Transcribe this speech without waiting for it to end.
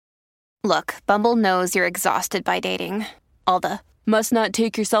Look, Bumble knows you're exhausted by dating. All the must not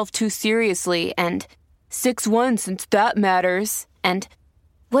take yourself too seriously and 6'1" since that matters. And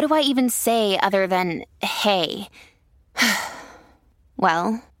what do I even say other than hey?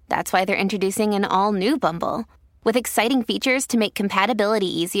 Well, that's why they're introducing an all-new Bumble with exciting features to make compatibility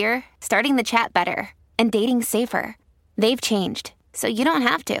easier, starting the chat better, and dating safer. They've changed, so you don't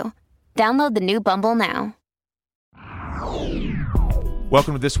have to. Download the new Bumble now.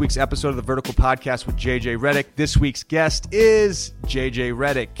 Welcome to this week's episode of the Vertical Podcast with JJ Redick. This week's guest is JJ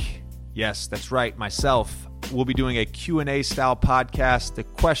Redick. Yes, that's right, myself. We'll be doing a Q&A style podcast. The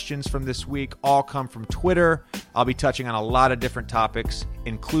questions from this week all come from Twitter. I'll be touching on a lot of different topics,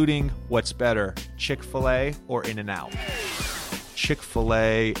 including what's better, Chick-fil-A or In-N-Out.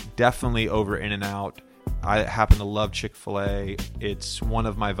 Chick-fil-A, definitely over In-N-Out. I happen to love Chick-fil-A. It's one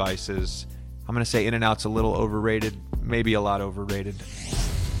of my vices. I'm going to say In-N-Out's a little overrated, maybe a lot overrated.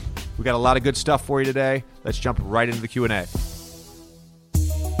 We got a lot of good stuff for you today. Let's jump right into the Q&A.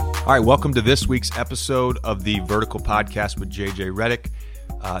 All right, welcome to this week's episode of the Vertical Podcast with JJ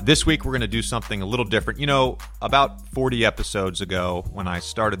Redick. This week, we're going to do something a little different. You know, about 40 episodes ago, when I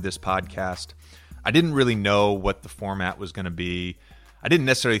started this podcast, I didn't really know what the format was going to be. I didn't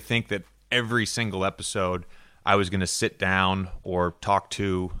necessarily think that every single episode I was going to sit down or talk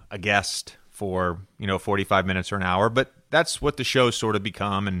to a guest for, 45 minutes or an hour, but that's what the show's sort of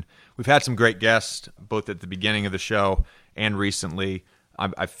become, and we've had some great guests, both at the beginning of the show and recently.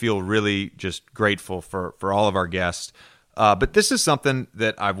 I feel really just grateful for all of our guests. But this is something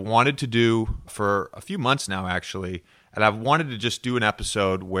that I've wanted to do for a few months now, actually, and I've wanted to just do an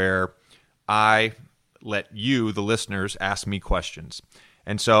episode where I let you, the listeners, ask me questions.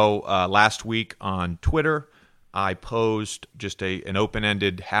 And so last week on Twitter, I posed just an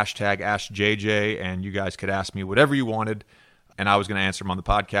open-ended hashtag AskJJ, and you guys could ask me whatever you wanted, and I was going to answer them on the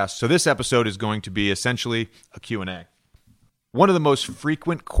podcast. So this episode is going to be essentially a Q&A. One of the most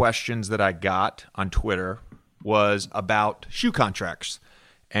frequent questions that I got on Twitter was about shoe contracts,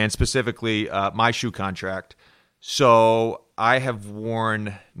 and specifically my shoe contract. So I have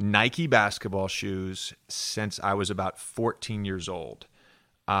worn Nike basketball shoes since I was about 14 years old.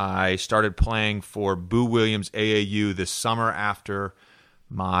 I started playing for Boo Williams AAU this summer after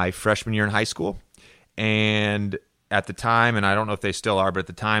my freshman year in high school. And at the time, and I don't know if they still are, but at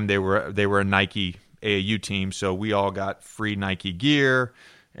the time they were a Nike AAU team. So we all got free Nike gear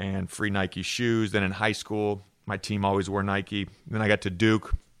and free Nike shoes. Then in high school, my team always wore Nike. Then I got to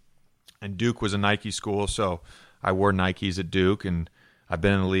Duke, and Duke was a Nike school. So I wore Nikes at Duke, and I've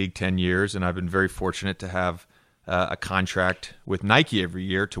been in the league 10 years, and I've been very fortunate to have a contract with Nike every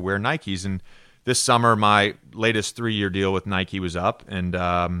year to wear Nikes. And this summer, my latest 3-year deal with Nike was up, and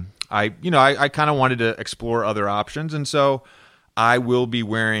I kind of wanted to explore other options, and so I will be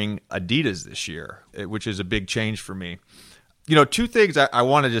wearing Adidas this year, which is a big change for me. Two things I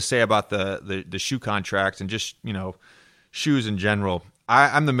wanted to say about the shoe contracts and just shoes in general.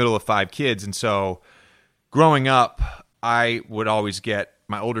 I'm the middle of 5 kids, and so growing up, I would always get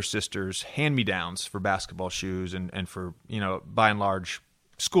my older sister's hand-me-downs for basketball shoes and for, by and large,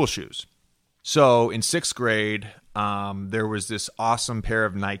 school shoes. So in 6th grade, there was this awesome pair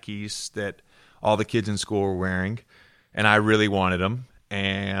of Nikes that all the kids in school were wearing, and I really wanted them.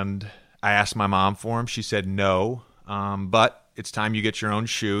 And I asked my mom for them. She said no, but it's time you get your own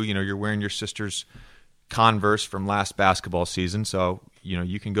shoe. You're wearing your sister's Converse from last basketball season, so,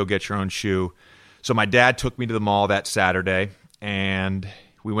 you can go get your own shoe. So my dad took me to the mall that Saturday, and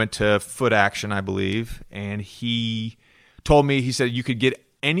we went to Foot Action, I believe, and he told me, he said, you could get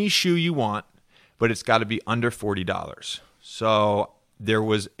any shoe you want, but it's got to be under $40. So there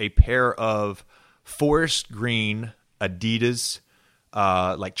was a pair of forest green Adidas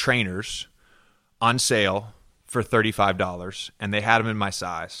trainers on sale for $35, and they had them in my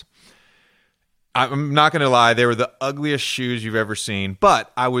size. I'm not going to lie, they were the ugliest shoes you've ever seen,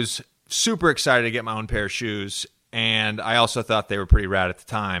 but I was super excited to get my own pair of shoes, and I also thought they were pretty rad at the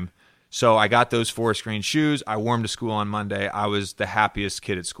time. So I got those forest green shoes. I wore them to school on Monday. I was the happiest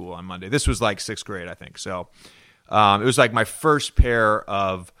kid at school on Monday. This was like 6th grade, I think. So it was like my first pair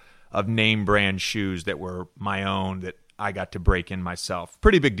of name brand shoes that were my own that I got to break in myself.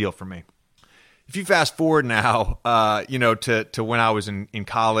 Pretty big deal for me. If you fast forward now, to when I was in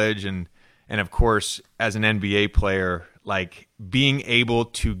college and of course as an NBA player, like being able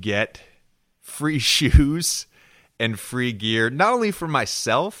to get free shoes and free gear, not only for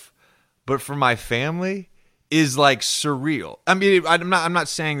myself, but for my family, is like surreal. I mean, I'm not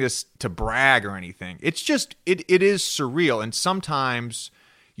saying this to brag or anything. It's just, it is surreal. And sometimes,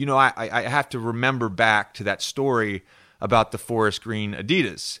 I have to remember back to that story about the forest green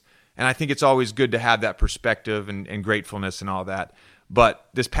Adidas. And I think it's always good to have that perspective and gratefulness and all that. But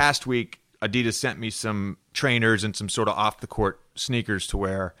this past week, Adidas sent me some trainers and some sort of off-the-court sneakers to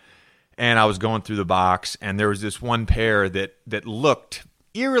wear. And I was going through the box, and there was this one pair that looked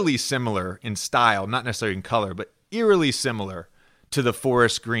eerily similar in style, not necessarily in color, but eerily similar to the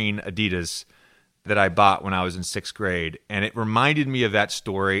forest green Adidas that I bought when I was in 6th grade. And it reminded me of that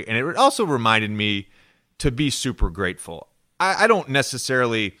story, and it also reminded me to be super grateful. I don't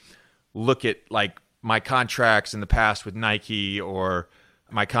necessarily look at like my contracts in the past with Nike or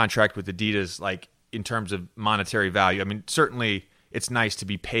my contract with Adidas like in terms of monetary value. I mean, certainly it's nice to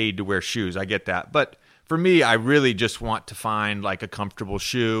be paid to wear shoes. I get that. But for me, I really just want to find like a comfortable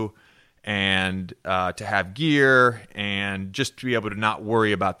shoe and to have gear and just to be able to not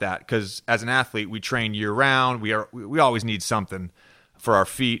worry about that. Because as an athlete, we train year round. We always need something for our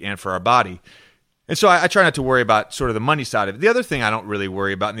feet and for our body. And so I try not to worry about sort of the money side of it. The other thing I don't really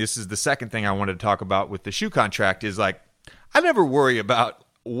worry about, and this is the second thing I wanted to talk about with the shoe contract, is like I never worry about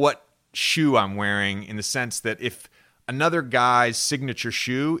what shoe I'm wearing in the sense that if another guy's signature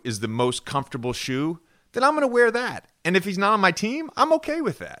shoe is the most comfortable shoe, then I'm going to wear that. And if he's not on my team, I'm okay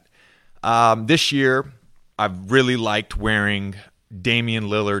with that. This year, I've really liked wearing Damian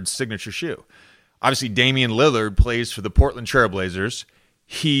Lillard's signature shoe. Obviously, Damian Lillard plays for the Portland Trail Blazers.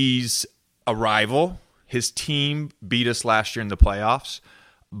 He's a rival. His team beat us last year in the playoffs.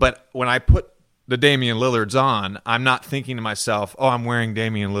 But when I put the Damian Lillards on, I'm not thinking to myself, oh, I'm wearing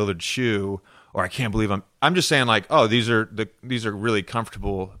Damian Lillard's shoe, or I can't believe I'm just saying like, oh, these are really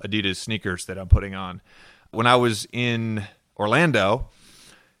comfortable Adidas sneakers that I'm putting on. When I was in Orlando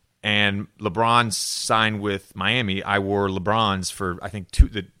and LeBron signed with Miami, I wore LeBron's for I think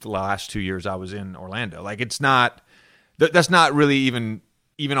the last 2 years I was in Orlando. Like that's not really even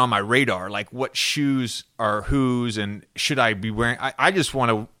on my radar. Like what shoes are whose and should I be wearing? I just want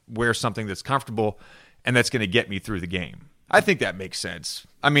to wear something that's comfortable and that's going to get me through the game. I think that makes sense.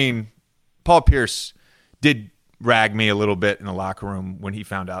 I mean, Paul Pierce did rag me a little bit in the locker room when he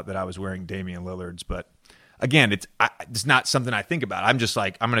found out that I was wearing Damian Lillard's, but again, it's not something I think about. I'm just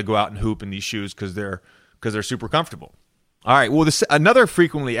like, I'm going to go out and hoop in these shoes because they're super comfortable. All right. Well, another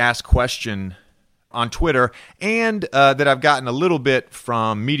frequently asked question on Twitter and that I've gotten a little bit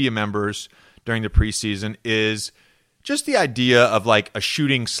from media members during the preseason is just the idea of like a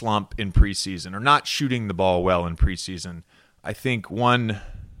shooting slump in preseason or not shooting the ball well in preseason. I think one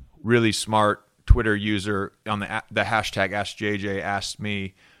really smart Twitter user on the hashtag AskJJ asked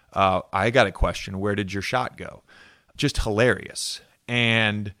me, I got a question, where did your shot go? Just hilarious.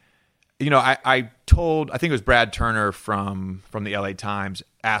 And, you know, I think it was Brad Turner from the LA Times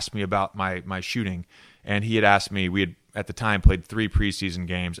asked me about my shooting. And he had asked me, we had at the time played 3 preseason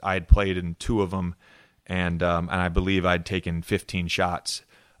games. I had played in 2 of them. And I believe I'd taken 15 shots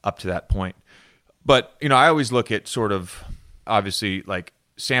up to that point. But, you know, I always look at sort of obviously like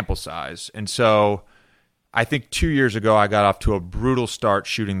sample size. And so I think 2 years ago I got off to a brutal start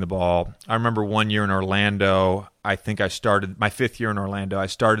shooting the ball. I remember one year in Orlando, I think I started my 5th year in Orlando. I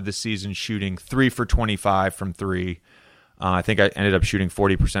started the season shooting 3 for 25 from 3. I think I ended up shooting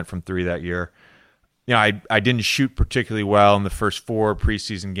 40% from 3 that year. You know, I didn't shoot particularly well in the first 4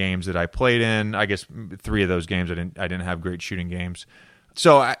 preseason games that I played in. I guess 3 of those games I didn't have great shooting games.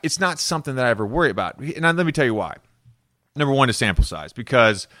 So it's not something that I ever worry about. And let me tell you why. Number one is sample size,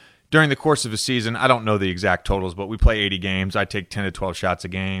 because during the course of a season, I don't know the exact totals, but we play 80 games. I take 10 to 12 shots a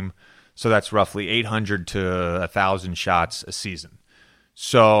game. So that's roughly 800 to 1,000 shots a season.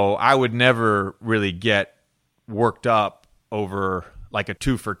 So I would never really get worked up over like a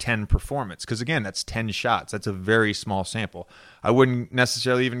 2 for 10 performance. Because again, that's 10 shots. That's a very small sample. I wouldn't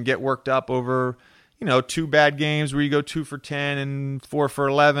necessarily even get worked up over, 2 bad games where you go 2 for 10 and 4 for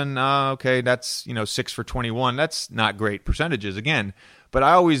 11. Okay, that's, 6 for 21. That's not great percentages again. But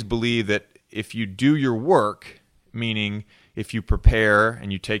I always believe that if you do your work, meaning if you prepare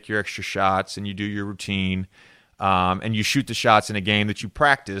and you take your extra shots and you do your routine and you shoot the shots in a game that you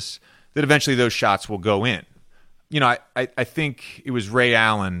practice, that eventually those shots will go in. I think it was Ray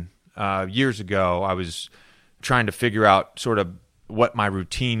Allen years ago. I was trying to figure out sort of what my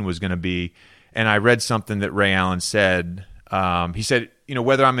routine was going to be. And I read something that Ray Allen said. He said,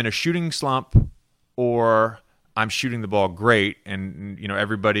 whether I'm in a shooting slump or I'm shooting the ball great, and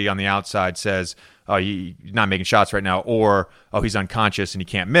everybody on the outside says, "Oh, he's not making shots right now," or "Oh, he's unconscious and he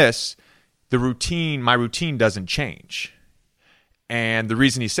can't miss." My routine doesn't change. And the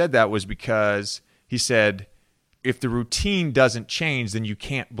reason he said that was because he said, if the routine doesn't change, then you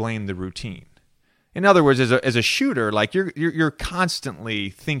can't blame the routine. In other words, as a shooter, like you're constantly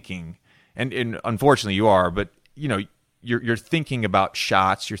thinking, and unfortunately you are, but you're thinking about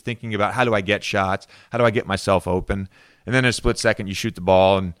shots. You're thinking about, how do I get shots? How do I get myself open? And then in a split second, you shoot the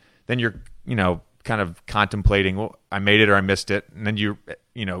ball, and then you're, kind of contemplating, well, I made it or I missed it. And then you're,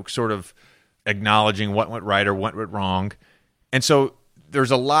 sort of acknowledging what went right or what went wrong. And so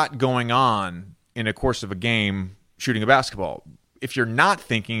there's a lot going on in a course of a game shooting a basketball. If you're not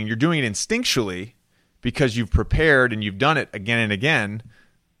thinking, you're doing it instinctually because you've prepared and you've done it again and again,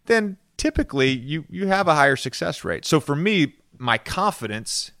 then typically you have a higher success rate. So for me, my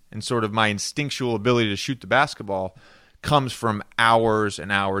confidence and sort of my instinctual ability to shoot the basketball comes from hours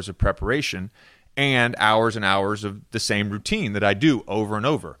and hours of preparation and hours of the same routine that I do over and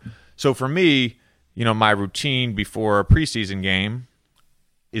over. So for me, my routine before a preseason game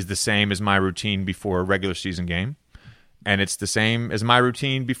is the same as my routine before a regular season game, and it's the same as my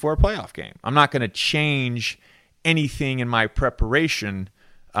routine before a playoff game. I'm not going to change anything in my preparation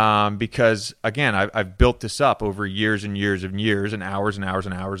because, again, I've built this up over years and years and years and hours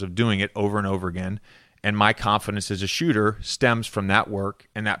of doing it over and over again, and my confidence as a shooter stems from that work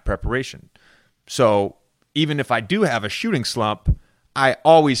and that preparation. So even if I do have a shooting slump, I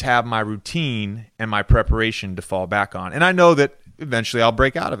always have my routine and my preparation to fall back on. And I know that eventually I'll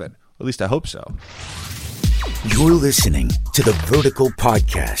break out of it. At least I hope so. You're listening to the Vertical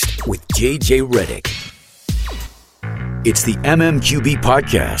Podcast with JJ Redick. It's the MMQB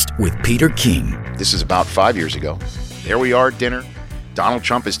Podcast with Peter King. This is about 5 years ago. There we are at dinner. Donald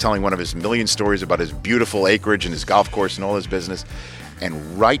Trump is telling one of his million stories about his beautiful acreage and his golf course and all his business.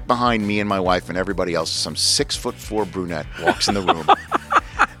 And right behind me and my wife and everybody else, some 6'4" brunette walks in the room.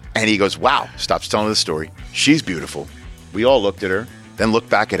 And he goes, wow, stops telling the story. She's beautiful. We all looked at her, then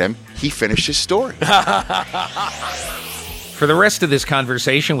looked back at him. He finished his story. For the rest of this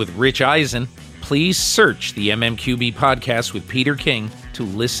conversation with Rich Eisen, please search the MMQB Podcast with Peter King to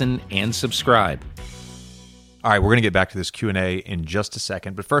listen and subscribe. All right, we're going to get back to this Q&A in just a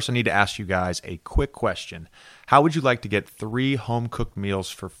second, but first I need to ask you guys a quick question. How would you like to get 3 home-cooked meals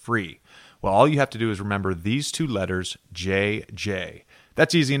for free? Well, all you have to do is remember these 2 letters, JJ.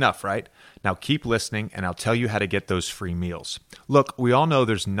 That's easy enough, right? Now keep listening, and I'll tell you how to get those free meals. Look, we all know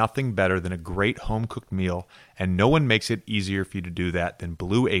there's nothing better than a great home-cooked meal, and no one makes it easier for you to do that than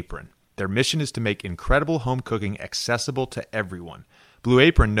Blue Apron. Their mission is to make incredible home cooking accessible to everyone. Blue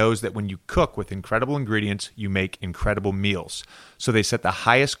Apron knows that when you cook with incredible ingredients, you make incredible meals. So they set the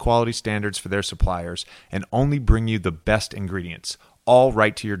highest quality standards for their suppliers and only bring you the best ingredients, all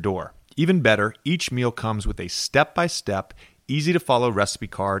right to your door. Even better, each meal comes with a step-by-step, easy-to-follow recipe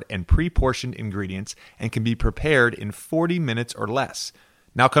card and pre-portioned ingredients and can be prepared in 40 minutes or less.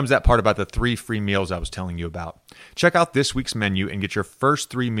 Now comes that part about the 3 free meals I was telling you about. Check out this week's menu and get your first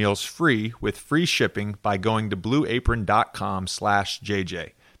 3 meals free with free shipping by going to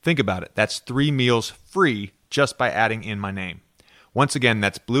blueapron.com/JJ. Think about it. That's 3 meals free just by adding in my name. Once again,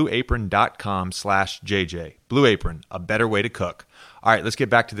 that's blueapron.com/JJ. Blue Apron, a better way to cook. All right, let's get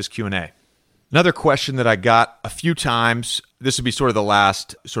back to this Q&A. Another question that I got a few times, this would be sort of the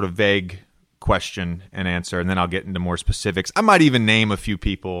last sort of vague question and answer, and then I'll get into more specifics. I might even name a few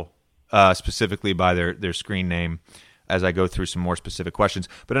people specifically by their screen name as I go through some more specific questions.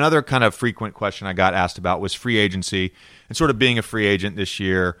 But another kind of frequent question I got asked about was free agency and sort of being a free agent this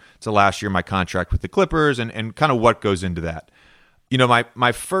year. It's the last year of my contract with the Clippers and kind of what goes into that.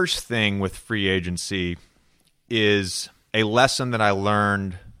 My first thing with free agency is a lesson that I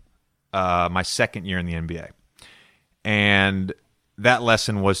learned my second year in the NBA. And that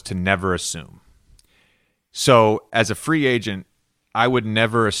lesson was to never assume. So as a free agent, I would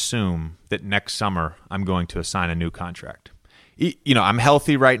never assume that next summer I'm going to assign a new contract. I'm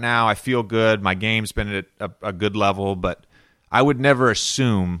healthy right now. I feel good. My game's been at a good level, but I would never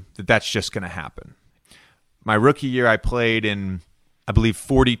assume that that's just going to happen. My rookie year, I played in, I believe,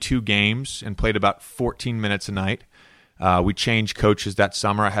 42 games and played about 14 minutes a night. We changed coaches that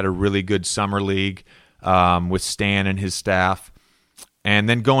summer. I had a really good summer league with Stan and his staff. And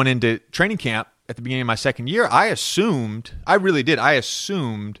then going into training camp at the beginning of my second year, I assumed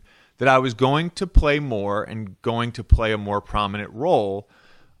that I was going to play more and going to play a more prominent role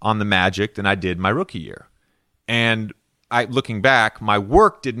on the Magic than I did my rookie year. And looking back, my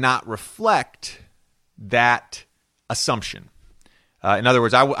work did not reflect that assumption. In other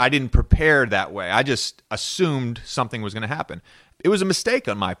words, I didn't prepare that way. I just assumed something was going to happen. It was a mistake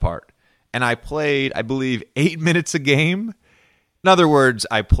on my part. And I played, I believe, 8 minutes a game. In other words,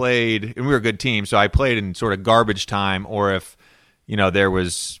 I played, and we were a good team, so I played in sort of garbage time, or if, there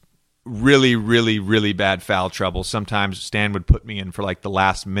was really, really, really bad foul trouble, sometimes Stan would put me in for like the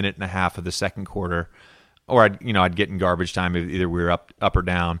last minute and a half of the second quarter, or I'd get in garbage time, either we were up or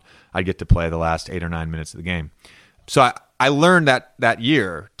down. I'd get to play the last 8 or 9 minutes of the game. So I learned that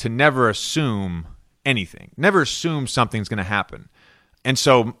year to never assume anything, never assume something's going to happen. And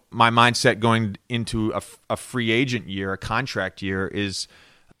so my mindset going into a free agent year, a contract year, is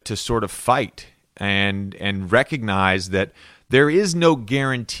to sort of fight and recognize that there is no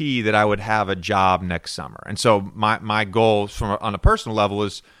guarantee that I would have a job next summer. And so my goal on a personal level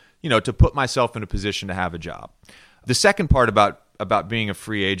is, to put myself in a position to have a job. The second part about being a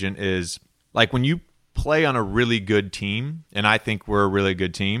free agent is, like, when you play on a really good team, and I think we're a really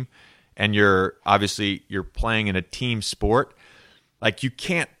good team, and you're playing in a team sport, like, you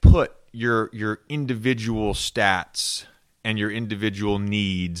can't put your individual stats and your individual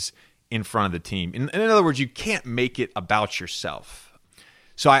needs in front of the team. In other words, you can't make it about yourself.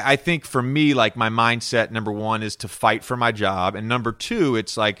 So I think for me, like, my mindset, number one, is to fight for my job. And number two,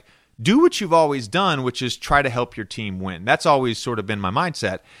 it's like, do what you've always done, which is try to help your team win. That's always sort of been my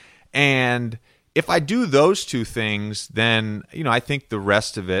mindset. And if I do those two things, then, I think the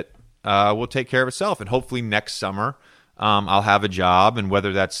rest of it will take care of itself. And hopefully next summer, I'll have a job. And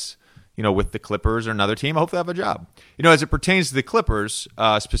whether that's, with the Clippers or another team, hopefully I have a job. As it pertains to the Clippers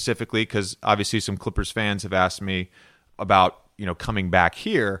specifically, because obviously some Clippers fans have asked me about, coming back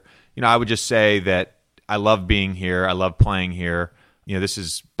here, I would just say that I love being here. I love playing here. This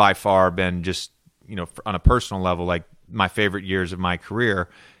has by far been just, on a personal level, like, my favorite years of my career.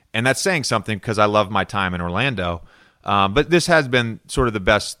 And that's saying something, because I love my time in Orlando. But this has been sort of the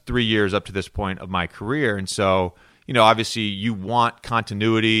best 3 years up to this point of my career. And so, obviously you want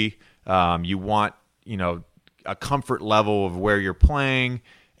continuity. You want, a comfort level of where you're playing.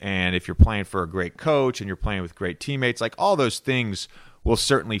 And if you're playing for a great coach and you're playing with great teammates, like, all those things will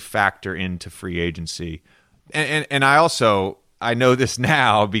certainly factor into free agency. And I know this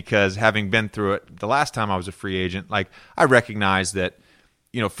now, because having been through it the last time I was a free agent, like, I recognize that,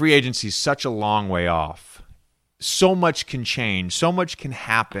 free agency is such a long way off. So much can change. So much can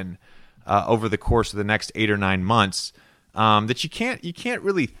happen over the course of the next 8 or 9 months that you can't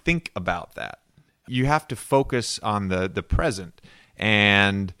really think about that. You have to focus on the present.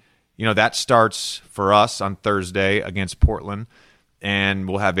 And, that starts for us on Thursday against Portland. And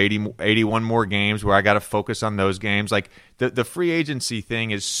we'll have 81 more games where I got to focus on those games. Like, the free agency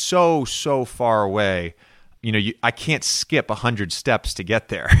thing is so far away. I can't skip 100 steps to get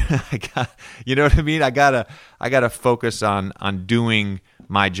there. You know what I mean? I gotta focus on doing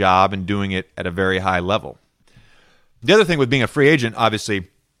my job and doing it at a very high level. The other thing with being a free agent, obviously,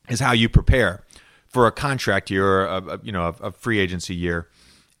 is how you prepare for a contract year or a free agency year.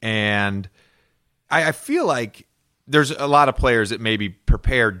 And I feel like there's a lot of players that maybe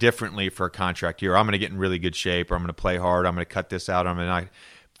prepare differently for a contract year. I'm going to get in really good shape, or I'm going to play hard. I'm going to cut this out.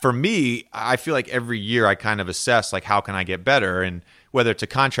 For me, I feel like every year I kind of assess, like, how can I get better? And whether it's a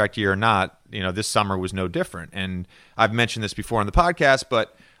contract year or not, this summer was no different. And I've mentioned this before on the podcast,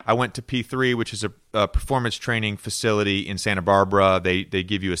 but I went to P3, which is a performance training facility in Santa Barbara. They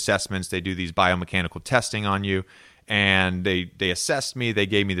give you assessments. They do these biomechanical testing on you. And they assessed me. They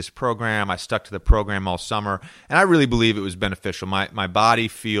gave me this program. I stuck to the program all summer. And I really believe it was beneficial. My body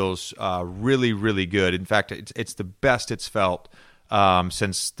feels really, really good. In fact, it's the best it's felt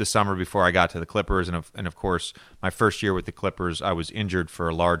since the summer before I got to the Clippers. And of course, my first year with the Clippers, I was injured for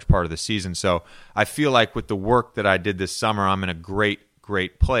a large part of the season. So I feel like with the work that I did this summer, I'm in a great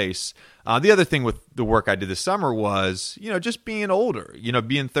place. The other thing with the work I did this summer was, just being older,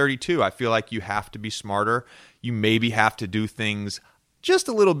 being 32. I feel like you have to be smarter. You maybe have to do things just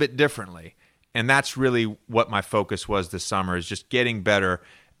a little bit differently. And that's really what my focus was this summer, is just getting better.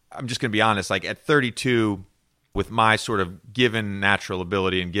 I'm just going to be honest, like, at 32, with my sort of given natural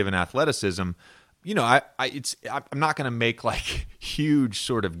ability and given athleticism, I'm not going to make, like, huge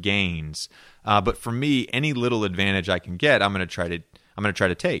sort of gains. But for me, any little advantage I can get, I'm going to try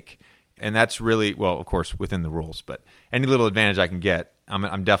to take. And that's really, well, of course, within the rules, but any little advantage I can get,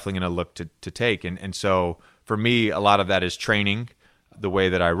 I'm definitely going to look to take. And so for me, a lot of that is training, the way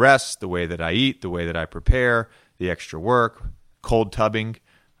that I rest, the way that I eat, the way that I prepare, the extra work, cold tubbing,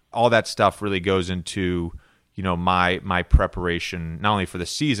 all that stuff really goes into, my preparation, not only for the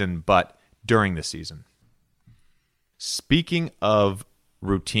season, but during the season. Speaking of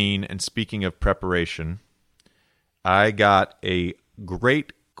routine and speaking of preparation, I got a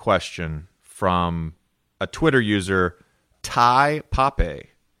great question from a Twitter user, Ty Pape,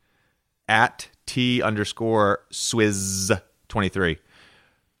 at T_Swizz23.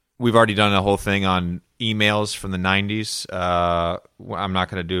 We've already done a whole thing on emails from the 90s. I'm not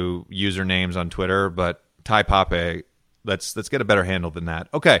going to do usernames on Twitter, but Ty Pape, let's get a better handle than that.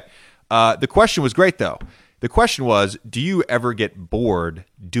 Okay. The question was great, though. The question was, do you ever get bored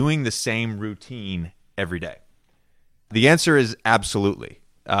doing the same routine every day? The answer is absolutely.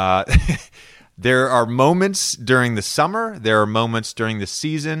 There are moments during the summer. There are moments during the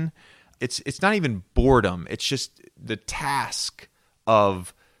season. It's not even boredom. It's just the task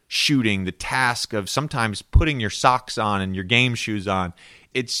of shooting, the task of sometimes putting your socks on and your game shoes on.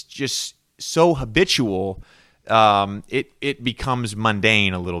 It's just so habitual. It becomes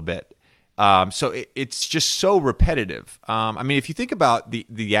mundane a little bit. So it's just so repetitive. I mean, if you think about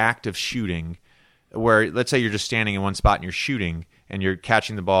the act of shooting, where let's say you're just standing in one spot and you're shooting and you're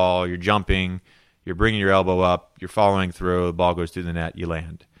catching the ball, you're jumping, you're bringing your elbow up, you're following through, the ball goes through the net, you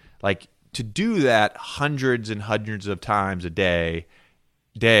land. Like, to do that hundreds and hundreds of times a day,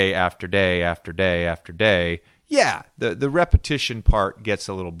 day after day after day after day, yeah, the repetition part gets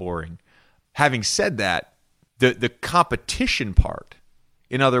a little boring. Having said that, the competition part,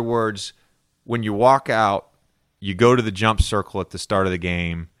 in other words, when you walk out, you go to the jump circle at the start of the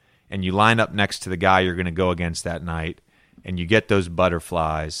game, and you line up next to the guy you're going to go against that night, and you get those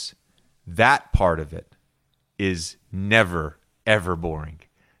butterflies, that part of it is never, ever boring.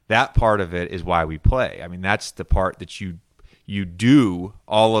 That part of it is why we play. I mean, that's the part that you do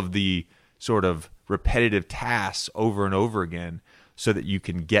all of the sort of repetitive tasks over and over again so that you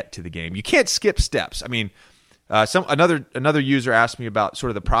can get to the game. You can't skip steps. I mean, another user asked me about sort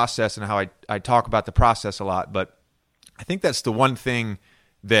of the process and how I talk about the process a lot, but I think that's the one thing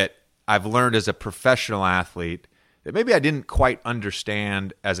that I've learned as a professional athlete that maybe I didn't quite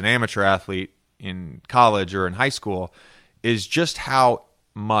understand as an amateur athlete in college or in high school, is just how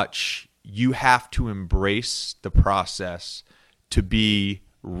much you have to embrace the process to be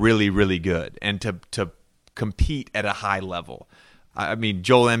really, really good and to compete at a high level. I mean,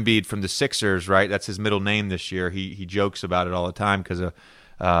 Joel Embiid from the Sixers, right? That's his middle name this year. He jokes about it all the time because of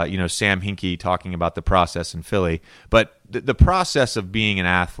Sam Hinkie talking about the process in Philly. But the process of being an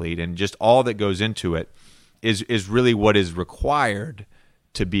athlete and just all that goes into it is really what is required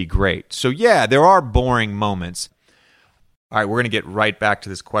to be great. So yeah, there are boring moments. All right, we're going to get right back to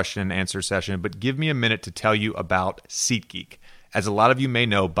this question and answer session, but give me a minute to tell you about SeatGeek. As a lot of you may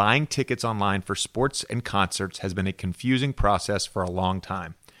know, buying tickets online for sports and concerts has been a confusing process for a long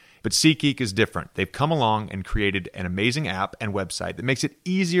time. But SeatGeek is different. They've come along and created an amazing app and website that makes it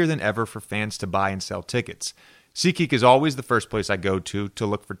easier than ever for fans to buy and sell tickets. SeatGeek is always the first place I go to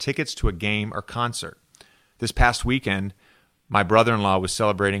look for tickets to a game or concert. This past weekend, my brother-in-law was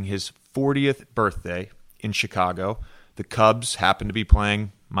celebrating his 40th birthday in Chicago. The Cubs happened to be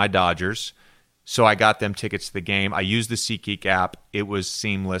playing my Dodgers, so I got them tickets to the game. I used the SeatGeek app. It was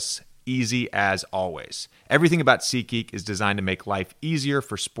seamless, easy as always. Everything about SeatGeek is designed to make life easier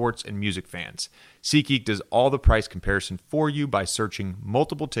for sports and music fans. SeatGeek does all the price comparison for you by searching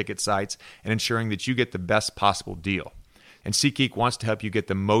multiple ticket sites and ensuring that you get the best possible deal. And SeatGeek wants to help you get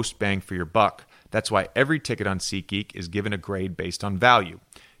the most bang for your buck. That's why every ticket on SeatGeek is given a grade based on value.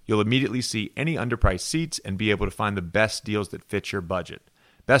 You'll immediately see any underpriced seats and be able to find the best deals that fit your budget.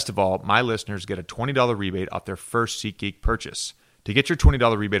 Best of all, my listeners get a $20 rebate off their first SeatGeek purchase. To get your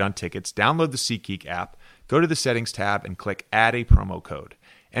 $20 rebate on tickets, download the SeatGeek app, go to the Settings tab, and click Add a Promo Code.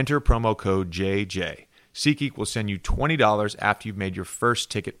 Enter promo code JJ. SeatGeek will send you $20 after you've made your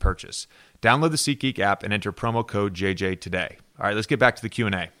first ticket purchase. Download the SeatGeek app and enter promo code JJ today. All right, let's get back to the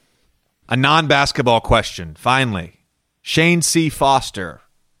Q&A. A non-basketball question, finally. Shane C. Foster,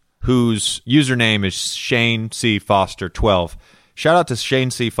 whose username is Shane C. Foster 12. Shout out to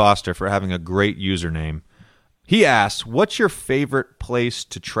Shane C. Foster for having a great username. He asks, what's your favorite place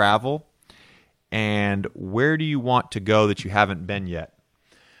to travel, and where do you want to go that you haven't been yet?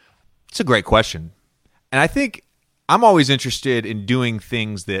 It's a great question. And I think I'm always interested in doing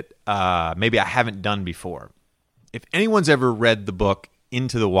things that maybe I haven't done before. If anyone's ever read the book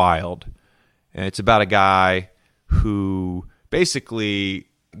Into the Wild, and it's about a guy who basically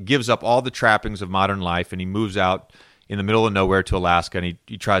gives up all the trappings of modern life and he moves out in the middle of nowhere to Alaska, and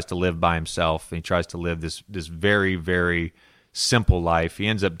he tries to live by himself, and he tries to live this very, very simple life. He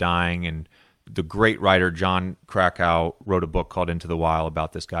ends up dying, and the great writer John Krakauer wrote a book called Into the Wild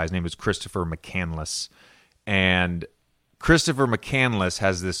about this guy. His name is Christopher McCandless, and Christopher McCandless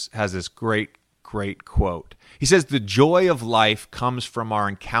has this great quote. He says, "The joy of life comes from our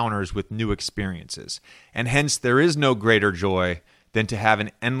encounters with new experiences, and hence there is no greater joy than to have an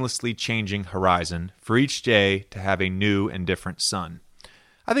endlessly changing horizon, for each day to have a new and different sun."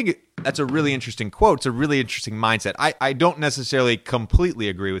 I think that's a really interesting quote. It's a really interesting mindset. I don't necessarily completely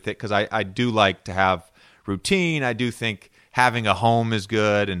agree with it because I do like to have routine. I do think having a home is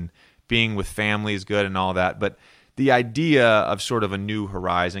good and being with family is good and all that. But the idea of sort of a new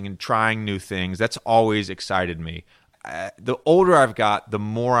horizon and trying new things, that's always excited me. the older I've got, the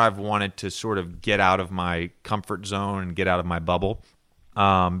more I've wanted to sort of get out of my comfort zone and get out of my bubble,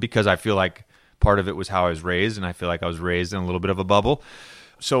 because I feel like part of it was how I was raised, and I feel like I was raised in a little bit of a bubble.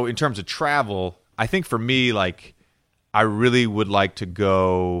 So in terms of travel, I think for me, like, I really would like to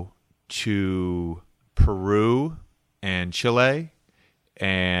go to Peru and Chile,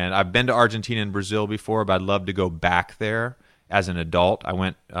 and I've been to Argentina and Brazil before, but I'd love to go back there as an adult. I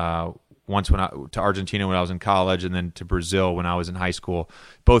went once to Argentina when I was in college, and then to Brazil when I was in high school,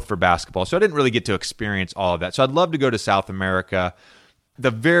 both for basketball. So I didn't really get to experience all of that. So I'd love to go to South America.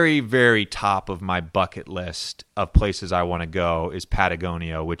 The very, very top of my bucket list of places I want to go is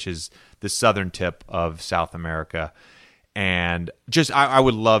Patagonia, which is the southern tip of South America. And just I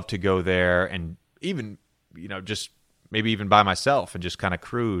would love to go there, and even, just maybe even by myself and just kind of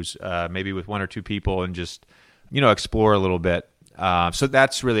cruise, maybe with one or two people, and just, explore a little bit. So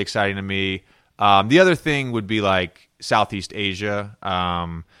that's really exciting to me. The other thing would be like Southeast Asia.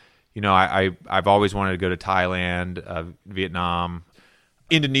 I've always wanted to go to Thailand, Vietnam,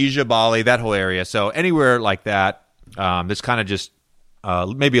 Indonesia, Bali, that whole area. So anywhere like that, that's kind of just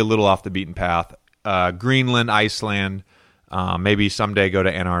maybe a little off the beaten path. Greenland, Iceland, maybe someday go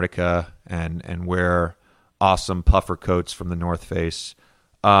to Antarctica and wear awesome puffer coats from the North Face.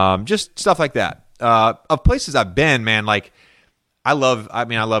 Just stuff like that. Of places I've been, man, like I love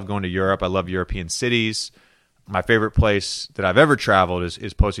going to Europe. I love European cities. My favorite place that I've ever traveled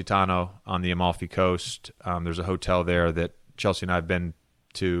is Positano on the Amalfi Coast. There's a hotel there that Chelsea and I have been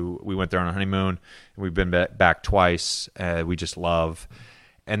to. We went there on a honeymoon, and we've been back twice. We just love.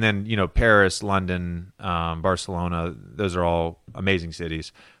 And then, Paris, London, Barcelona, those are all amazing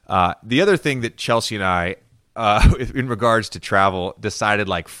cities. The other thing that Chelsea and I, in regards to travel, decided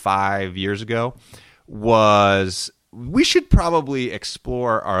like 5 years ago was we should probably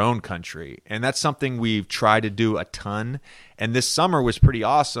explore our own country. And that's something we've tried to do a ton. And this summer was pretty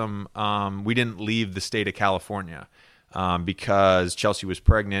awesome. We didn't leave the state of California because Chelsea was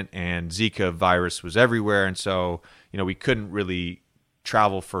pregnant and Zika virus was everywhere. And so, we couldn't really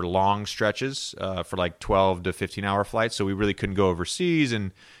travel for long stretches, for like 12 to 15-hour flights. So we really couldn't go overseas.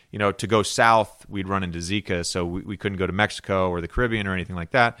 And, to go south, we'd run into Zika. So we couldn't go to Mexico or the Caribbean or anything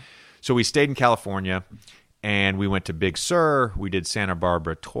like that. So we stayed in California. And we went to Big Sur. We did Santa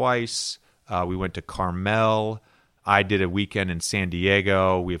Barbara twice. We went to Carmel. I did a weekend in San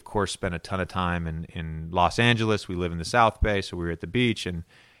Diego. We, of course, spent a ton of time in Los Angeles. We live in the South Bay, so we were at the beach. And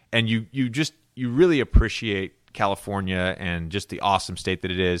you really appreciate California and just the awesome state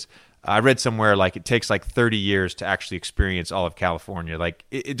that it is. I read somewhere like it takes like 30 years to actually experience all of California. Like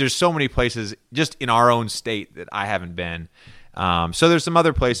there's so many places just in our own state that I haven't been. So there's some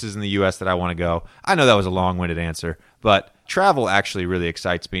other places in the U.S. that I want to go. I know that was a long-winded answer, but travel actually really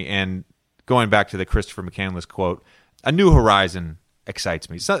excites me. And going back to the Christopher McCandless quote, a new horizon excites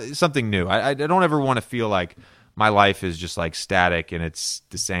me. Something new. I don't ever want to feel like my life is just like static and it's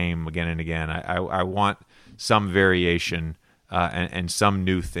the same again and again. I want some variation and some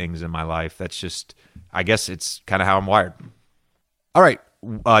new things in my life. That's just, I guess it's kind of how I'm wired. All right,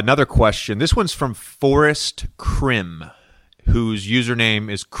 another question. This one's from Forrest Krim, whose username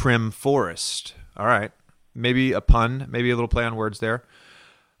is Krim Forest. All right. Maybe a pun, maybe a little play on words there.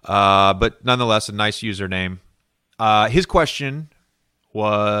 But nonetheless, a nice username. His question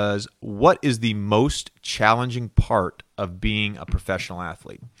was, what is the most challenging part of being a professional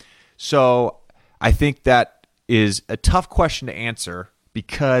athlete? So I think that is a tough question to answer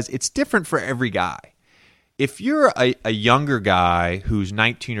because it's different for every guy. If you're a younger guy who's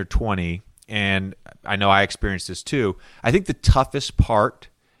 19 or 20, and I know I experienced this too, I think the toughest part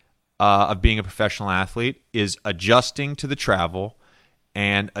of being a professional athlete is adjusting to the travel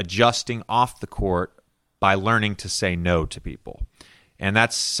and adjusting off the court by learning to say no to people. And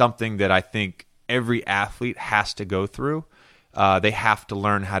that's something that I think every athlete has to go through. They have to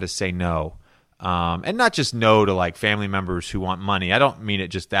learn how to say no. And not just no to like family members who want money. I don't mean it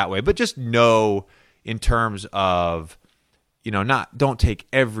just that way, but just no in terms of, don't take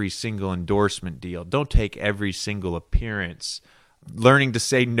every single endorsement deal. Don't take every single appearance. Learning to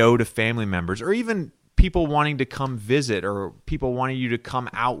say no to family members or even people wanting to come visit or people wanting you to come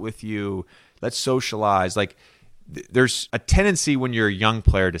out with you. Let's socialize. Like there's a tendency when you're a young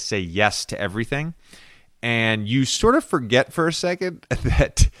player to say yes to everything. And you sort of forget for a second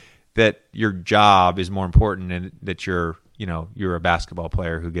that your job is more important and that you're a basketball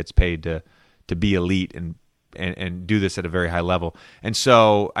player who gets paid to be elite and do this at a very high level. And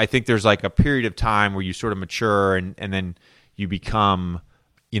so I think there's like a period of time where you sort of mature and then you become,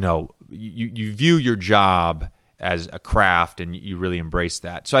 you view your job as a craft, and you really embrace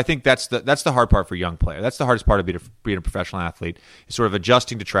that. So I think that's the hard part for a young player. That's the hardest part of being a professional athlete, is sort of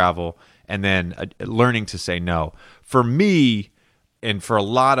adjusting to travel and then learning to say no. For me, and for a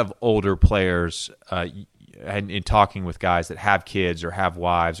lot of older players, and in talking with guys that have kids or have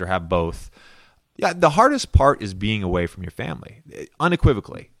wives or have both, yeah, the hardest part is being away from your family,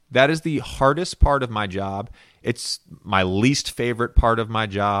 unequivocally. That is the hardest part of my job. It's my least favorite part of my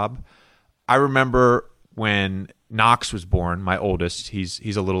job. I remember when Knox was born, my oldest,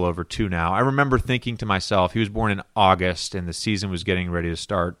 he's a little over 2 now. I remember thinking to myself, he was born in August and the season was getting ready to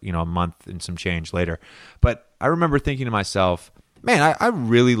start, a month and some change later. But I remember thinking to myself, man, I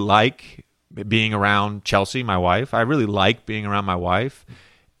really like being around Chelsea, my wife. I really like being around my wife.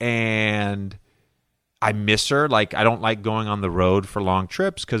 And I miss her. Like, I don't like going on the road for long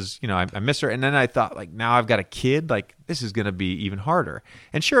trips because, I miss her. And then I thought, like, now I've got a kid. Like, this is going to be even harder.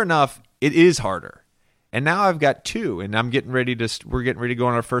 And sure enough, it is harder. And now I've got 2, and we're getting ready to go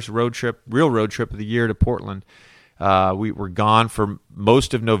on our first real road trip of the year to Portland. We're gone for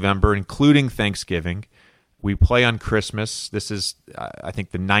most of November, including Thanksgiving. We play on Christmas. This is, I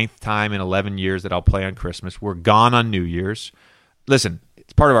think, the 9th time in 11 years that I'll play on Christmas. We're gone on New Year's. Listen,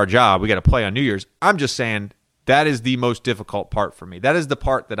 it's part of our job. We got to play on New Year's. I'm just saying that is the most difficult part for me. That is the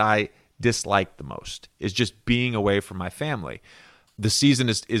part that I dislike the most, is just being away from my family. The season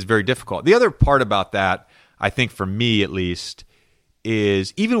is very difficult. The other part about that, I think for me at least,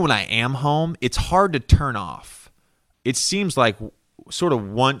 is even when I am home, it's hard to turn off. It seems like sort of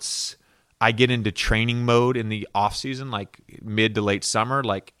once I get into training mode in the off season, like mid to late summer,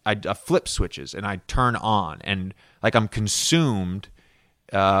 like I flip switches and I turn on, and like I'm consumed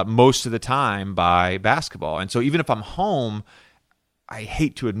most of the time by basketball. And so even if I'm home, I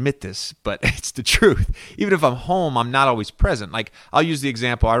hate to admit this, but it's the truth. Even if I'm home, I'm not always present. Like, I'll use the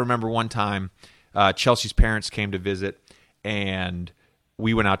example. I remember one time Chelsea's parents came to visit, and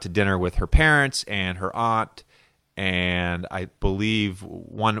we went out to dinner with her parents and her aunt, and I believe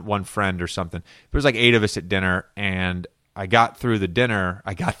one friend or something. There was like 8 of us at dinner, and I got through the dinner.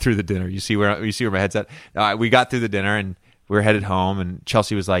 You see where my head's at? We got through the dinner, and we were headed home, and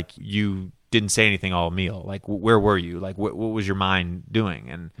Chelsea was like, "You didn't say anything all meal. Like, where were you? Like, what was your mind doing?"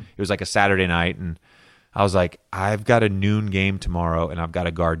 And it was like a Saturday night, and I was like, I've got a noon game tomorrow, and I've got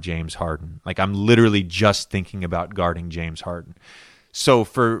to guard James Harden. Like, I'm literally just thinking about guarding James Harden. So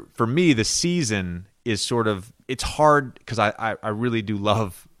for me, the season is sort of, it's hard because I really do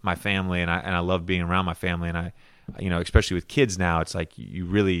love my family, and I love being around my family, and I especially with kids now, it's like you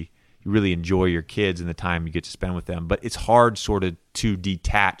really enjoy your kids and the time you get to spend with them. But it's hard sort of to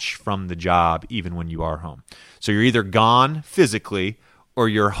detach from the job even when you are home. So you're either gone physically or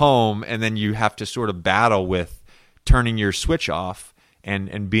you're home, and then you have to sort of battle with turning your switch off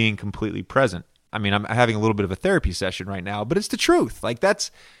and being completely present. I mean, I'm having a little bit of a therapy session right now, but it's the truth. Like, that's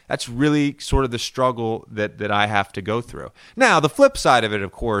really sort of the struggle that I have to go through. Now, the flip side of it,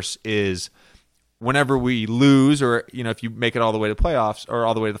 of course, is whenever we lose, or if you make it all the way to the playoffs or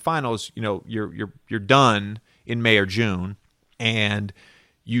all the way to the finals, you're done in May or June, and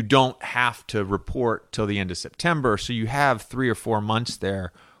you don't have to report till the end of September. So you have 3 or 4 months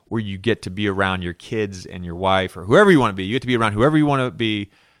there where you get to be around your kids and your wife or whoever you want to be. You get to be around whoever you want to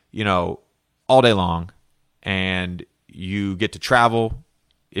be, all day long, and you get to travel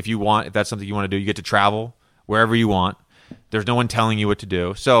if you want. If that's something you want to do, you get to travel wherever you want. There's no one telling you what to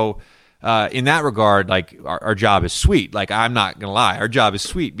do. So in that regard, like, our job is sweet. Like, I'm not going to lie. Our job is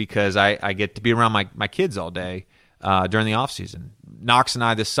sweet because I get to be around my kids all day during the off season. Knox and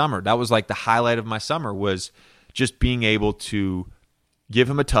I this summer, that was like the highlight of my summer, was just being able to give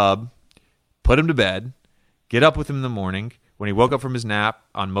him a tub, put him to bed, get up with him in the morning. When he woke up from his nap,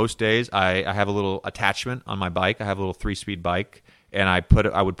 on most days, I have a little attachment on my bike. I have a little 3-speed bike, and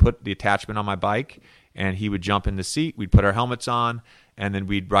I would put the attachment on my bike, and he would jump in the seat. We'd put our helmets on, and then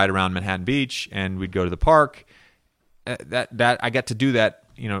we'd ride around Manhattan Beach, and we'd go to the park. That I got to do that,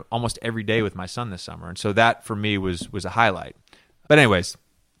 almost every day with my son this summer, and so that for me was a highlight. But anyways,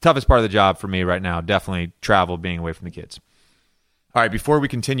 toughest part of the job for me right now, definitely travel, being away from the kids. All right, before we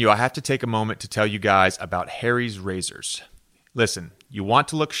continue, I have to take a moment to tell you guys about Harry's Razors. Listen, you want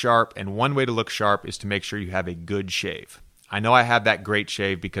to look sharp, and one way to look sharp is to make sure you have a good shave. I know I have that great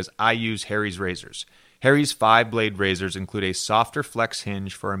shave because I use Harry's Razors. Harry's 5-blade razors include a softer flex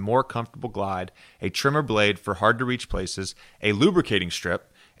hinge for a more comfortable glide, a trimmer blade for hard-to-reach places, a lubricating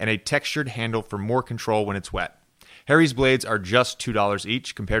strip, and a textured handle for more control when it's wet. Harry's blades are just $2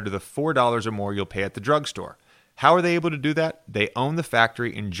 each compared to the $4 or more you'll pay at the drugstore. How are they able to do that? They own the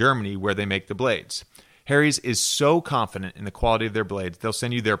factory in Germany where they make the blades. Harry's is so confident in the quality of their blades, they'll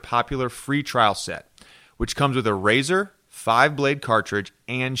send you their popular free trial set. which comes with a razor, 5-blade cartridge,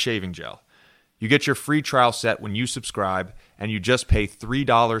 and shaving gel. You get your free trial set when you subscribe, and you just pay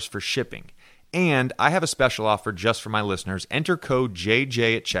 $3 for shipping. And I have a special offer just for my listeners. Enter code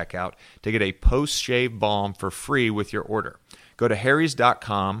JJ at checkout to get a post-shave balm for free with your order. Go to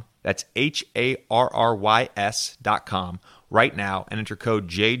harrys.com, that's HARRYS.com, right now, and enter code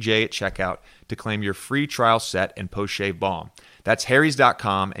JJ at checkout to claim your free trial set and post-shave balm. That's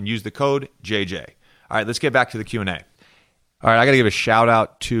harrys.com, and use the code JJ. All right, let's get back to the Q&A. All right, I got to give a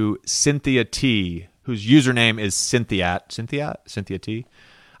shout-out to Cynthia T., whose username is Cynthia T.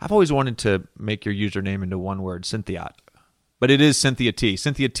 I've always wanted to make your username into one word, Cynthia. But it is Cynthia T.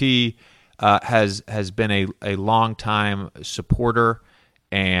 Cynthia T has been a long-time supporter,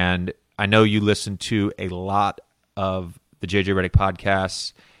 and I know you listen to a lot of the JJ Redick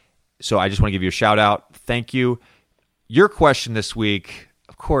podcasts, so I just want to give you a shout-out. Thank you. Your question this week,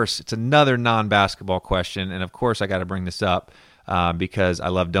 of course, it's another non-basketball question, and of course I got to bring this up because I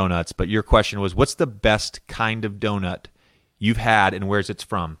love donuts, but your question was, what's the best kind of donut you've had, and where's it's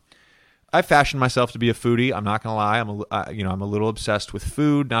from? I fashioned myself to be a foodie. I'm not gonna lie. I'm a little obsessed with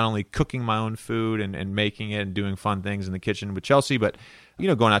food. Not only cooking my own food and making it and doing fun things in the kitchen with Chelsea, but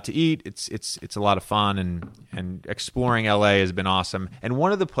going out to eat. It's a lot of fun, and exploring LA has been awesome. And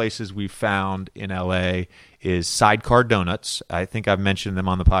one of the places we found in LA is Sidecar Donuts. I think I've mentioned them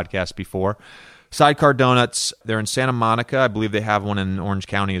on the podcast before. Sidecar Donuts, they're in Santa Monica. I believe they have one in Orange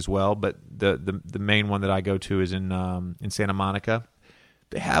County as well, but the main one that I go to is in Santa Monica.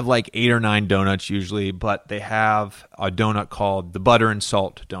 They have like 8 or 9 donuts usually, but they have a donut called the butter and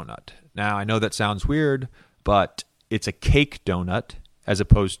salt donut. Now, I know that sounds weird, but it's a cake donut as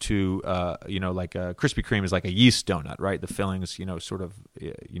opposed to, like a Krispy Kreme is like a yeast donut, right? The filling is, sort of,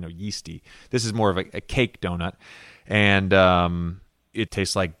 yeasty. This is more of a cake donut, and it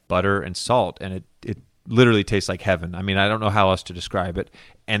tastes like butter and salt, and it literally tastes like heaven. I mean, I don't know how else to describe it.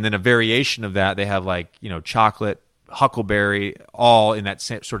 And then a variation of that, they have like, chocolate, huckleberry, all in that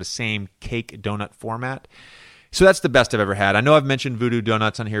sort of same cake donut format. So that's the best I've ever had. I know I've mentioned Voodoo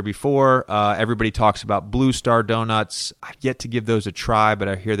Donuts on here before. Everybody talks about Blue Star Donuts. I've yet to give those a try, but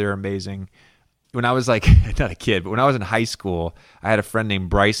I hear they're amazing. When I was not a kid, but when I was in high school, I had a friend named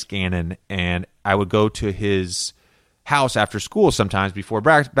Bryce Gannon, and I would go to his house after school sometimes before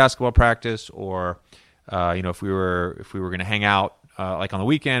basketball practice, or if we were going to hang out like on the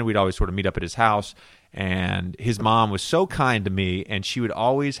weekend, we'd always sort of meet up at his house. And his mom was so kind to me, and she would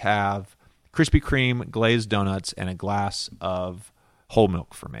always have Krispy Kreme glazed donuts and a glass of whole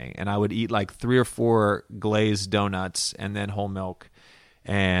milk for me. And I would eat like 3 or 4 glazed donuts and then whole milk.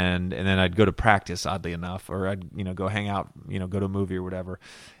 And then I'd go to practice, oddly enough, or I'd go hang out, go to a movie or whatever.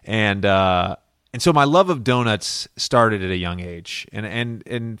 And so my love of donuts started at a young age.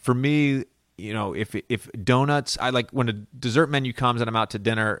 And for me, if donuts, I like when a dessert menu comes and I'm out to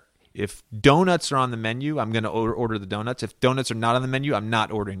dinner. If donuts are on the menu, I'm going to order the donuts. If donuts are not on the menu, I'm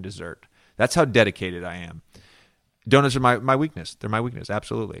not ordering dessert. That's how dedicated I am. Donuts are my weakness. They're my weakness,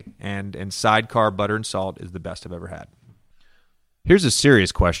 absolutely. And Sidecar butter and salt is the best I've ever had. Here's a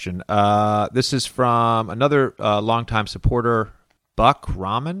serious question. This is from another longtime supporter, Buck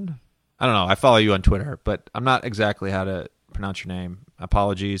Ramen. I don't know. I follow you on Twitter, but I'm not exactly how to pronounce your name.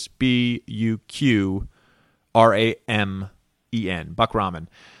 Apologies. Buqramen. Buck Ramen.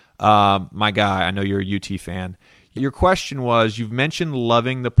 My guy, I know you're a UT fan. Your question was, you've mentioned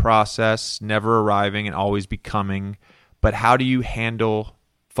loving the process, never arriving and always becoming, but how do you handle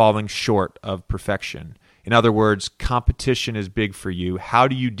falling short of perfection? In other words, competition is big for you. How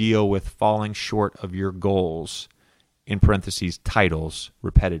do you deal with falling short of your goals, in parentheses, titles,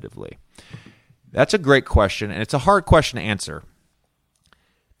 repetitively? That's a great question, and it's a hard question to answer.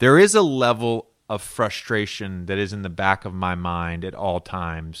 There is a level of frustration that is in the back of my mind at all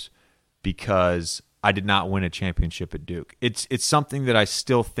times because I did not win a championship at Duke. It's something that I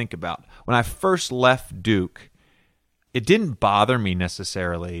still think about. When I first left Duke, it didn't bother me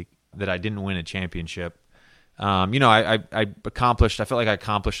necessarily that I didn't win a championship. I accomplished. I felt like I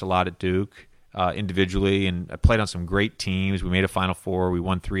accomplished a lot at Duke individually, and I played on some great teams. We made a Final Four. We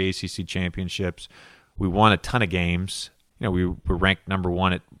won 3 ACC championships. We won a ton of games. We were ranked number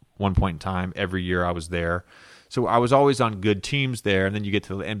 1 at one point in time every year I was there. So I was always on good teams there. And then you get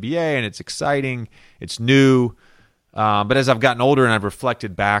to the NBA, and it's exciting. It's new. But as I've gotten older and I've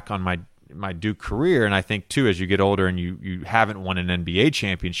reflected back on my Duke career, and I think too, as you get older and you haven't won an NBA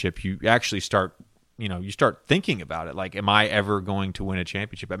championship, you actually start thinking about it. Like, am I ever going to win a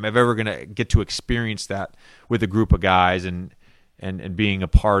championship? Am I ever going to get to experience that with a group of guys and being a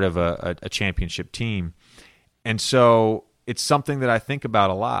part of a championship team? And so it's something that I think about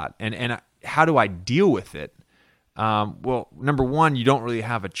a lot. And how do I deal with it? Well, number one, you don't really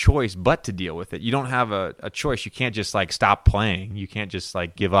have a choice but to deal with it. You don't have a choice. You can't just like stop playing. You can't just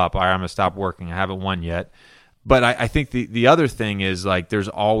like give up. All right, I'm going to stop working. I haven't won yet. But I think the other thing is like there's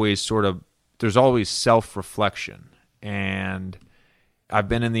always self-reflection. And I've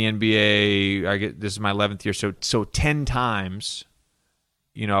been in the NBA, this is my 11th year, so 10 times,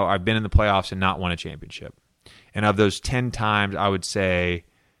 I've been in the playoffs and not won a championship. And of those 10 times, I would say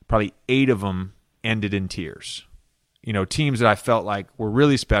probably 8 of them ended in tears. Teams that I felt like were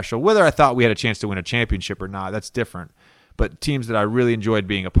really special, whether I thought we had a chance to win a championship or not, that's different. But teams that I really enjoyed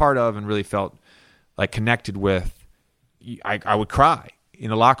being a part of and really felt like connected with, I would cry in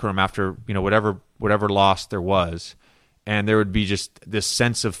the locker room after, whatever loss there was. And there would be just this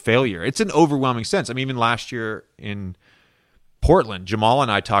sense of failure. It's an overwhelming sense. I mean, even last year in Portland, Jamal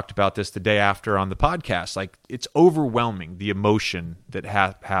and I talked about this the day after on the podcast. Like, it's overwhelming, the emotion that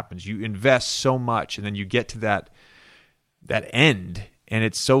happens. You invest so much, and then you get to that end, and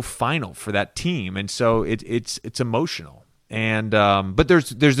it's so final for that team, and so it's emotional. And but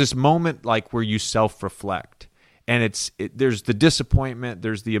there's this moment like where you self-reflect, and there's the disappointment,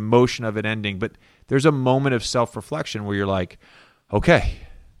 there's the emotion of it ending, but there's a moment of self-reflection where you're like, okay,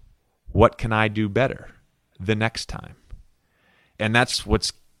 what can I do better the next time? And that's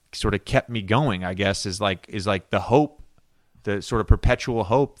what's sort of kept me going, I guess, is like the hope, the sort of perpetual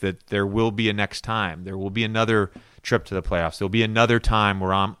hope that there will be a next time. There will be another trip to the playoffs. There'll be another time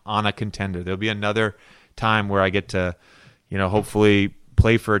where I'm on a contender. There'll be another time where I get to, hopefully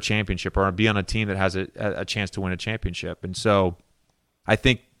play for a championship or be on a team that has a chance to win a championship. And so I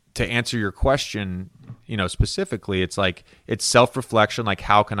think to answer your question, specifically, it's like it's self-reflection, like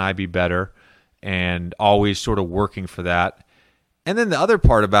how can I be better, and always sort of working for that. And then the other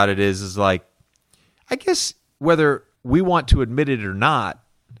part about it is like, I guess whether we want to admit it or not,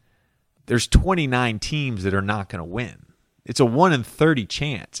 there's 29 teams that are not going to win. It's a 1 in 30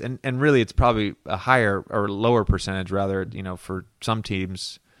 chance. And really it's probably a higher or lower percentage rather, for some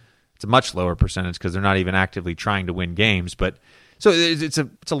teams it's a much lower percentage because they're not even actively trying to win games. But so it's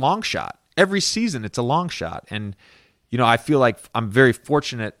a long shot. Every season it's a long shot. And, I feel like I'm very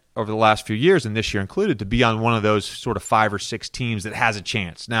fortunate over the last few years, and this year included, to be on one of those sort of 5 or 6 teams that has a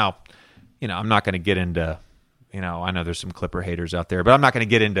chance. Now, I'm not going to get into, I know there's some Clipper haters out there, but I'm not going to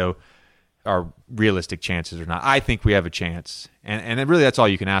get into our realistic chances or not. I think we have a chance, and really that's all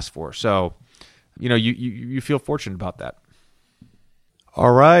you can ask for. So, you feel fortunate about that.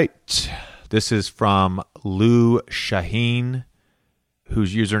 All right. This is from Lou Shaheen,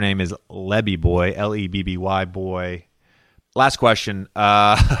 whose username is Lebbyboy, Lebby boy. Last question.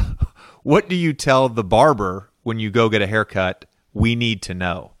 What do you tell the barber when you go get a haircut? We need to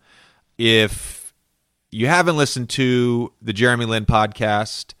know. If you haven't listened to the Jeremy Lin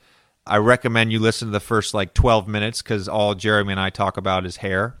podcast, I recommend you listen to the first 12 minutes because all Jeremy and I talk about is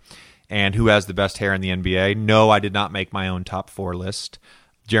hair and who has the best hair in the NBA. No, I did not make my own top 4 list.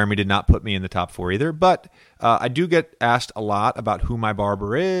 Jeremy did not put me in the top 4 either, but I do get asked a lot about who my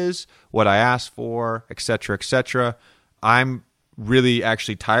barber is, what I asked for, etc., etc. I'm really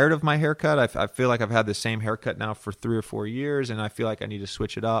actually tired of my haircut. I feel like I've had the same haircut now for 3 or 4 years, and I feel like I need to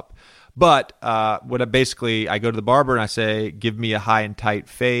switch it up. But I go to the barber and I say, give me a high and tight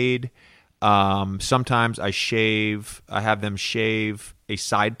fade. Sometimes I have them shave a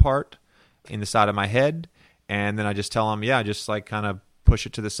side part in the side of my head, and then I just tell them, just kind of push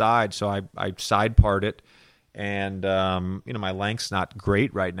it to the side. So I side part it. And, my length's not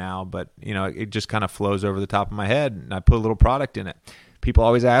great right now, but, it just kind of flows over the top of my head, and I put a little product in it. People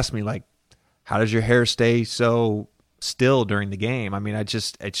always ask me, how does your hair stay so still during the game? I mean, it's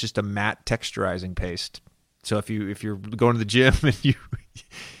just a matte texturizing paste. So if you're going to the gym and you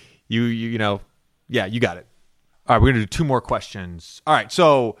got it. All right, we're going to do 2 more questions. All right,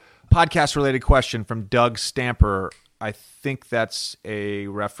 so podcast-related question from Doug Stamper. I think that's a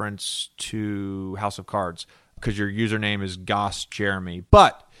reference to House of Cards because your username is Goss Jeremy.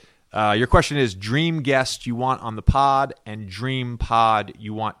 But your question is dream guest you want on the pod and dream pod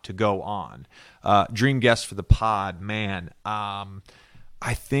you want to go on. Dream guest for the pod, man.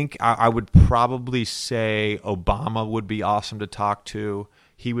 I think I would probably say Obama would be awesome to talk to.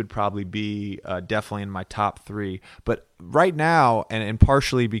 He would probably be definitely in my top 3. But right now, and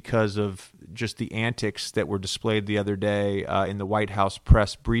partially because of just the antics that were displayed the other day in the White House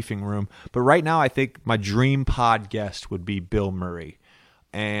press briefing room, but right now I think my dream pod guest would be Bill Murray.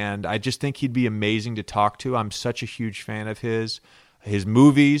 And I just think he'd be amazing to talk to. I'm such a huge fan of his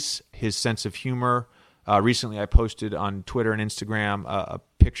movies, his sense of humor. Recently I posted on Twitter and Instagram a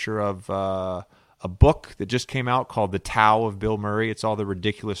picture of a book that just came out called The Tao of Bill Murray. It's all the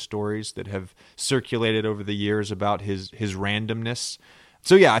ridiculous stories that have circulated over the years about his randomness.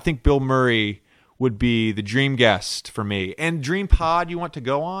 So yeah, I think Bill Murray would be the dream guest for me. And dream pod you want to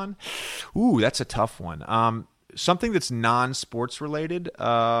go on? Ooh, that's a tough one. Something that's non-sports related.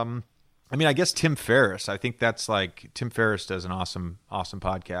 I mean, I guess Tim Ferriss. I think that's Tim Ferriss does an awesome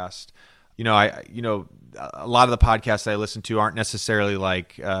podcast. A lot of the podcasts I listen to aren't necessarily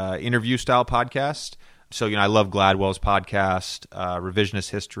interview style podcasts. So, I love Gladwell's podcast, Revisionist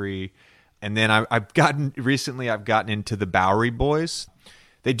History. And then I've gotten into the Bowery Boys.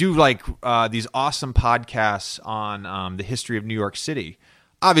 They do these awesome podcasts on the history of New York City.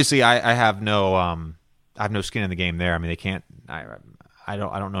 Obviously, I have no skin in the game there. I mean, they can't. I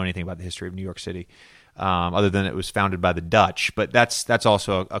don't know anything about the history of New York City, other than it was founded by the Dutch. But that's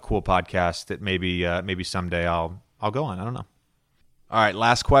also a cool podcast that maybe someday I'll go on. I don't know. All right,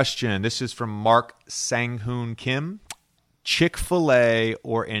 last question. This is from Mark Sang-hoon Kim. Chick-fil-A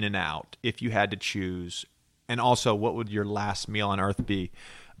or In-N-Out, if you had to choose? And also, what would your last meal on earth be?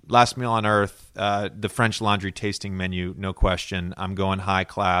 Last meal on earth, the French Laundry tasting menu, no question. I'm going high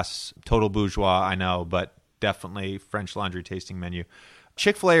class, total bourgeois, I know, but definitely French Laundry tasting menu.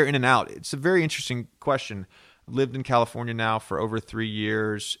 Chick-fil-A or In-N-Out? It's a very interesting question. I've lived in California now for over 3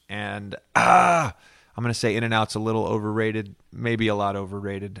 years, and I'm going to say In-N-Out's a little overrated, maybe a lot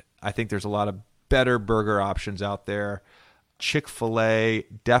overrated. I think there's a lot of better burger options out there. Chick-fil-A,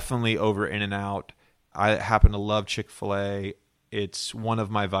 definitely over In-N-Out. I happen to love Chick-fil-A. It's one of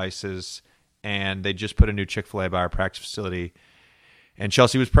my vices, and they just put a new Chick-fil-A by our practice facility. And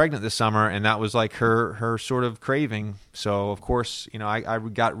Chelsea was pregnant this summer, and that was her sort of craving. So, of course, I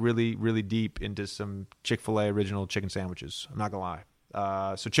got really, really deep into some Chick-fil-A original chicken sandwiches. I'm not going to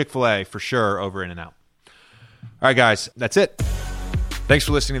lie. So Chick-fil-A for sure over In-N-Out. All right, guys, that's it. Thanks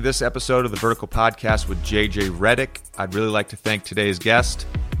for listening to this episode of the Vertical Podcast with JJ Redick. I'd really like to thank today's guest,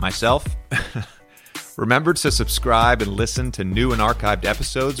 myself. Remember to subscribe and listen to new and archived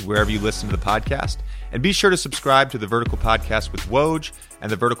episodes wherever you listen to the podcast. And be sure to subscribe to the Vertical Podcast with Woj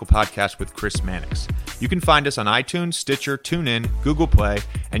and the Vertical Podcast with Chris Mannix. You can find us on iTunes, Stitcher, TuneIn, Google Play,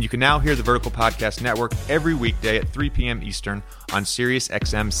 and you can now hear the Vertical Podcast Network every weekday at 3 p.m. Eastern on Sirius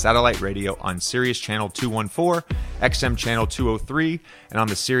XM Satellite Radio on Sirius Channel 214, XM Channel 203, and on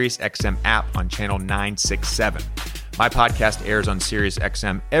the Sirius XM app on Channel 967. My podcast airs on Sirius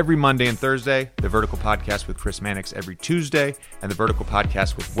XM every Monday and Thursday, the Vertical Podcast with Chris Mannix every Tuesday, and the Vertical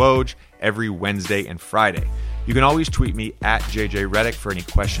Podcast with Woj every Wednesday and Friday. You can always tweet me at JJ Redick for any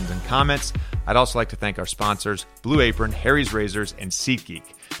questions and comments. I'd also like to thank our sponsors, Blue Apron, Harry's Razors, and SeatGeek.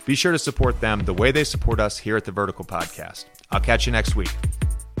 Be sure to support them the way they support us here at the Vertical Podcast. I'll catch you next week.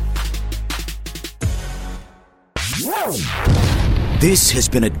 This has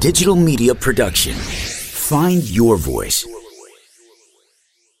been a digital media production. Find your voice.